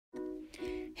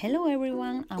Hello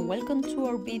everyone and welcome to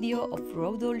our video of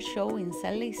Road Doll Show in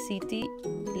Salt Lake City,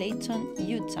 Layton,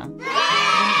 Utah,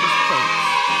 United States.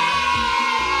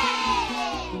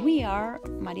 We are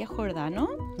Maria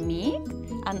Jordano, me,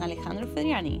 and Alejandro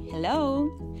Fedriani.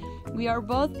 Hello! We are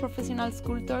both professional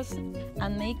sculptors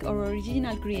and make our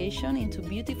original creation into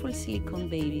beautiful silicone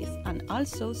babies and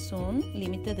also soon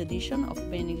limited edition of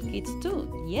vinyl kits too.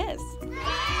 Yes!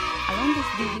 Along this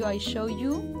video I show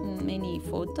you many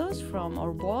photos from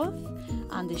our booth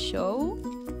and the show,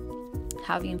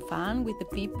 having fun with the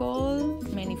people,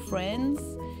 many friends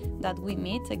that we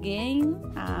meet again,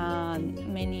 and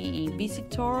many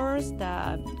visitors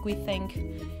that we thank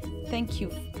you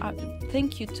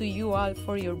to you all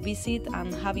for your visit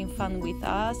and having fun with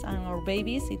us and our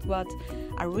babies. It was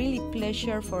a really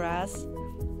pleasure for us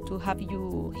to have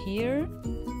you here.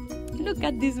 Look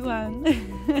at this one.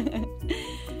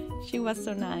 She was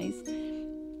so nice.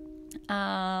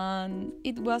 And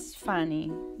it was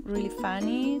funny, really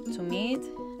funny to meet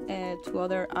two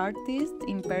other artists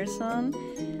in person.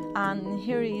 And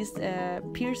here is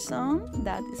Pearson,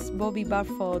 that is Bobby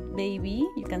Barfoot baby,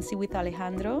 you can see with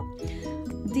Alejandro.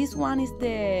 This one is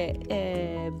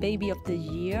the baby of the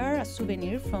year, a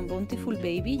souvenir from Bountiful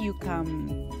Baby. You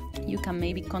can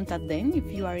maybe contact them if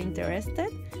you are interested.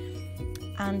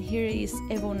 And here is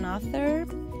Evo Nather,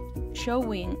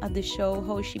 showing at the show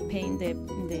how she painted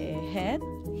the head.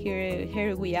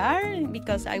 Here we are,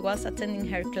 because I was attending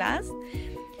her class.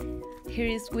 Here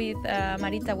is with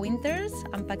Marita Winters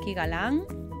and Paqui Galan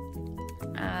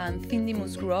and Cindy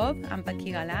Musgrove and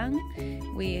Paqui Galan.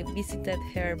 We visited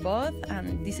her both,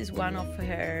 and this is one of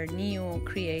her new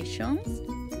creations.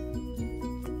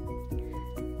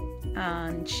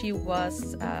 And she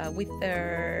was with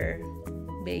her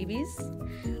babies.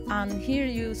 And here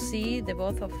you see the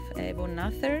both of Evo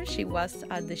Nather. She was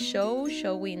at the show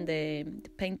showing the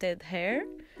painted hair.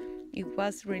 It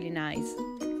was really nice.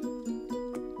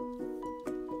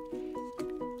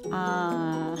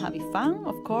 Having fun,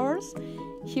 of course.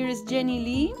 Here is Jenny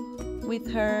Lee with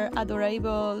her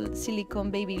adorable silicone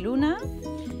baby Luna.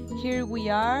 Here we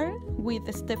are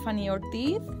with Stephanie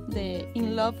Ortiz, the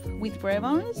In Love with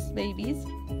Reborn's babies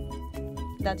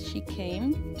that she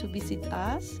came to visit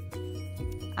us,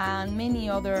 and many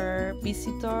other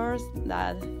visitors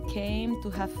that came to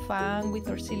have fun with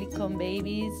our silicone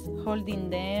babies, holding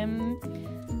them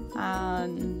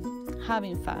and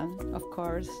having fun, of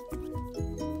course.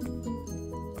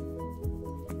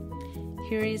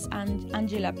 Here is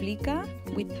Angela Plica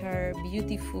with her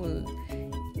beautiful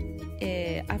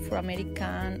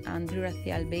Afro-American and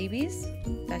Duracial babies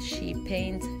that she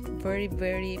paints very,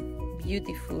 very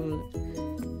beautiful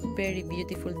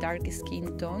dark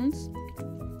skin tones.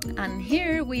 And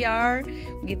here we are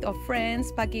with our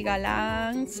friends Paqui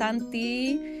Galan,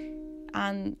 Santi,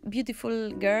 and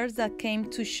beautiful girls that came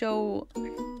to show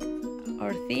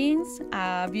our things.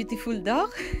 A beautiful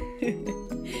dog.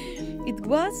 It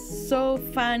was so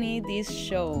funny, this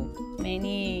show.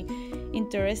 Many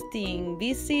interesting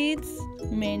visits,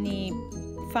 many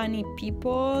funny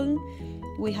people.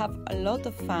 We have a lot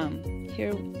of fun.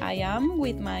 Here I am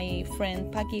with my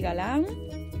friend Paqui Galan.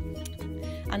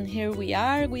 And here we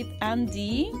are with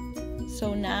Andy,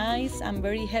 so nice and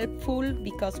very helpful,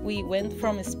 because we went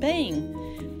from Spain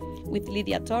with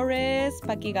Lydia Torres,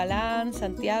 Paqui Galan,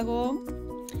 Santiago,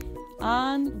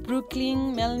 and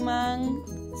Brooklyn Melman,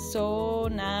 so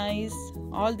nice.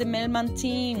 All the Melman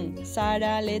team,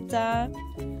 Sarah, Leta.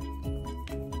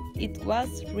 It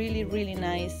was really, really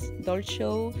nice doll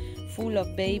show, full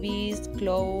of babies,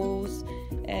 clothes,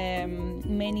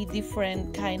 many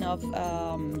different kind of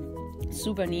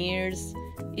souvenirs.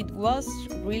 It was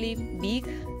really big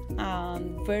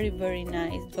and very, very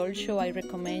nice doll show. I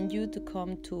recommend you to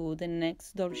come to the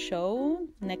next doll show,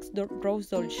 Rose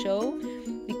Doll Show,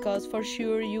 because for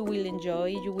sure you will enjoy,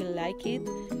 you will like it,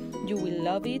 you will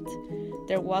love it.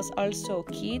 There was also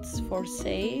kits for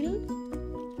sale.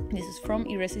 This is from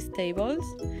Irresistibles.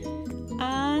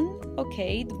 And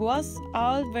okay, it was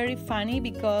all very funny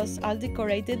because all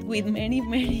decorated with many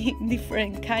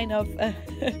different kind of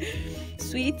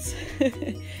sweets.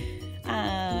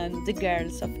 And the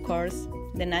girls, of course,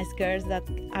 the nice girls that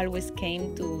always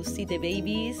came to see the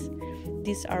babies.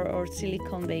 These are our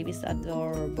silicone babies at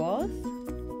our booth.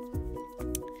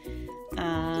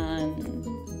 And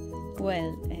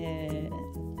well,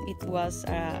 it was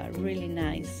really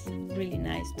nice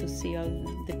to see all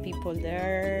the people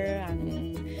there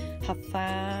and have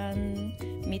fun,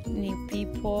 meet new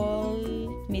people,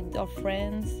 meet our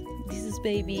friends. This is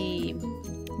baby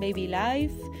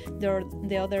Life.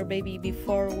 The other baby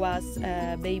before was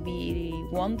Baby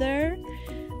Wonder,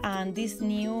 and this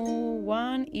new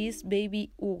one is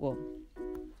baby Hugo.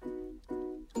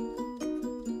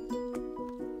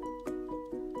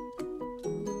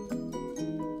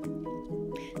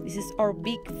 This is our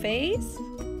big face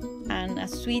and a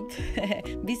sweet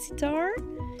visitor.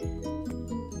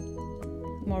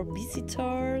 More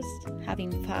visitors,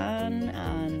 having fun,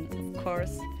 and of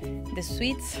course the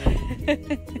sweets.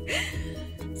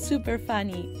 Super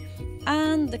funny.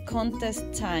 And the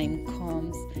contest time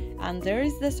comes, and there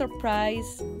is the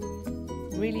surprise.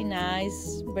 Really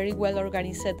nice, very well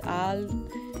organized all.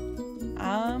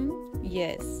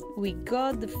 Yes, we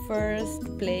got the first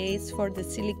place for the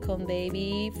Silicone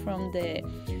baby from the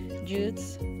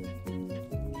youths,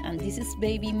 and this is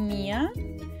baby Mia.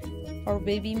 Our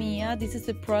baby Mia, this is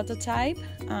the prototype,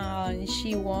 and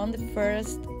she won the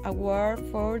first award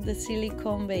for the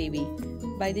Silicone baby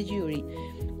by the jury.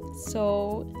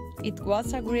 So it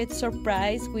was a great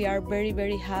surprise. We are very,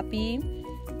 very happy.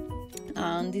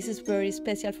 And this is very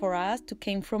special for us to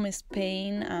came from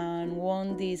Spain and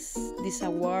won this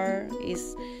award.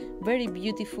 It's very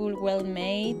beautiful, well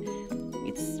made.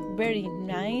 It's very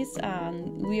nice,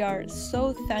 and we are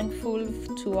so thankful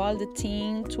to all the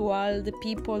team, to all the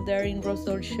people there in Rose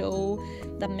Doll Show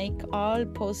that make all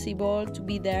possible to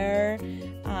be there.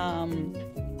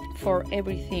 For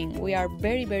everything. We are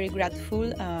very, very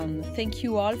grateful. Thank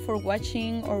you all for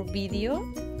watching our video.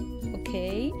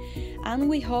 Okay, and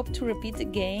we hope to repeat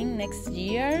again next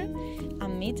year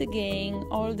and meet again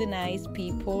all the nice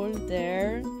people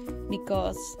there,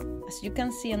 because as you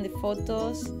can see in the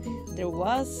photos, there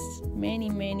was many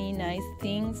nice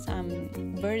things and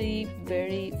very,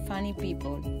 very funny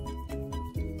people.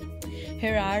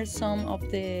 Here are some of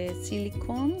the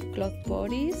silicone cloth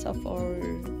bodies of our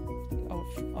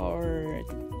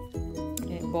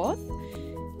both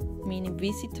mini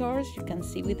visitors. You can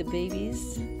see with the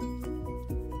babies.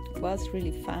 It was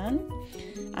really fun.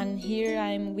 And here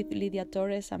I'm with Lidia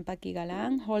Torres and Paqui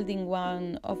Galan holding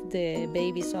one of the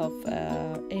babies of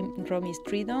Romy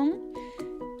Stridon,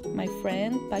 my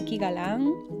friend Paqui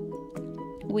Galan,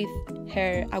 with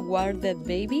her awarded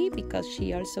baby because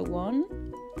she also won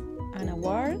an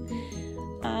award.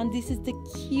 And this is the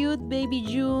cute baby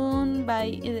June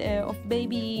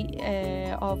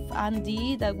of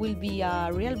Andy that will be a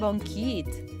real born kid.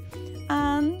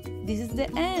 And this is the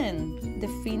end, the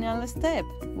final step.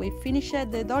 We finished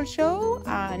the doll show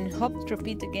and hope to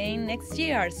repeat again next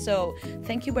year. So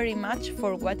thank you very much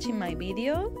for watching my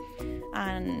video,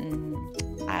 and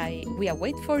we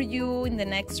await for you in the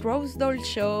next Rose Doll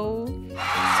Show. So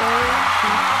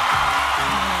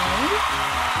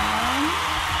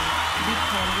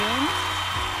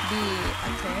be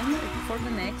attend for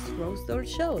the next Rose Doll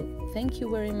Show. Thank you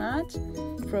very much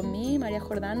from me, Maria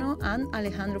Jordano, and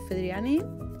Alejandro Fedriani,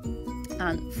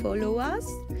 and follow us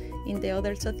in the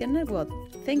other social network.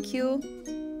 Thank you.